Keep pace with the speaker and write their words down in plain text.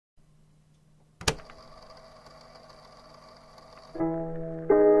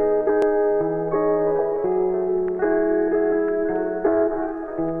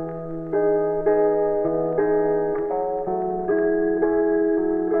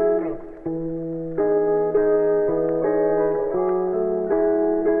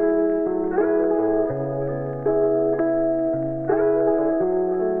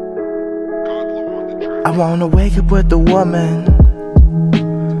I wanna wake up with a woman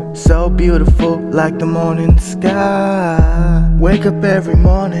so beautiful like the morning sky. Wake up every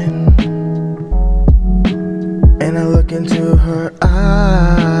morning and I look into her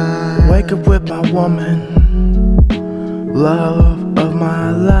eyes. Wake up with my woman, love of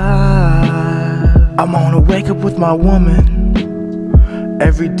my life. I wanna wake up with my woman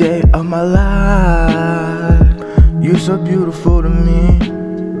every day of my life. You're so beautiful to me,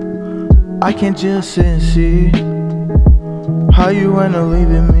 I can't just sit and see how you end up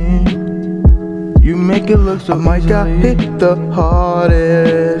leaving me. You make it look so easy. I might got hit the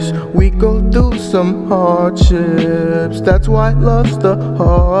hardest. We go through some hardships, that's why love's the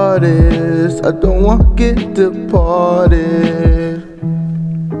hardest. I don't want to get departed.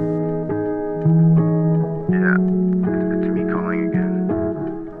 Yeah, it's me calling again.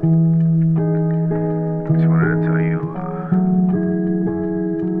 Just wanted to tell you,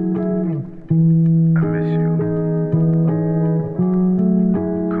 I miss you.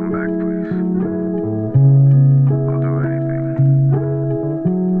 Come back, please. I'll do anything.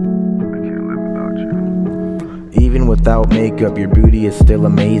 I can't live without you. Even without makeup, your beauty is still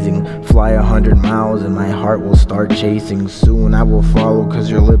amazing. Fly 100 miles and my heart will start chasing. Soon I will follow, cause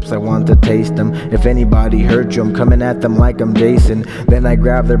your lips I want to taste them. If anybody hurt you, I'm coming at them like I'm Jason. Then I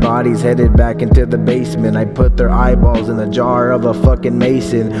grab their bodies, headed back into the basement. I put their eyeballs in the jar of a fucking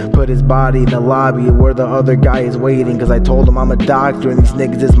mason. Put his body in the lobby where the other guy is waiting, cause I told him I'm a doctor and these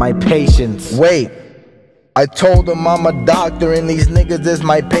niggas is my patients. Wait, I told him I'm a doctor and these niggas is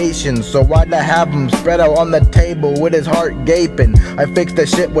my patients. So why'd I have him spread out on the table with his heart gaping? I fix the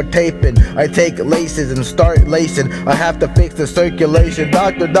shit with taping. I take laces and start lacing. I have to fix the circulation.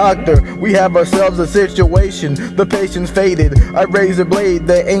 Doctor, we have ourselves a situation. The patient's faded. I raise a blade,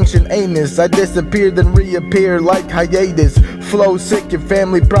 the ancient anus. I disappeared and reappear like hiatus. Flow sick, your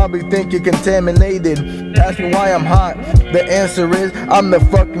family probably think you're contaminated. Ask me why I'm hot. The answer is I'm the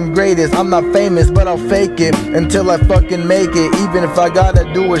fucking greatest. I'm not famous, but I'll fake it until I fucking make it. Even if I gotta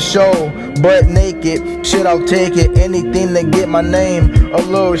do a show butt naked, shit, I'll take it. Anything to get my name a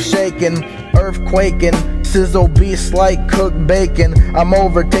little shaken, earthquaking, sizzle beast like cooked bacon. I'm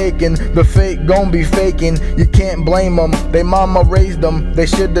overtaken, the fake gon' be faking. You can't blame them, they mama raised them. They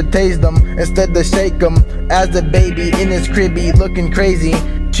should've tased them instead to shake them. As a baby in his cribby looking crazy,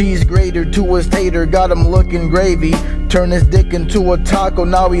 cheese grater to his tater, got him looking gravy. Turn his dick into a taco,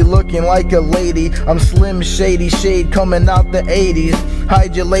 now he looking like a lady. I'm slim shady, shade coming out the 80s.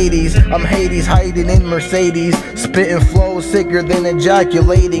 Hide your ladies, I'm Hades hiding in Mercedes. Spitting flow sicker than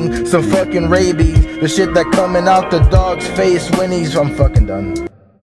ejaculating some fucking rabies. The shit that coming out the dog's face when I'm fucking done.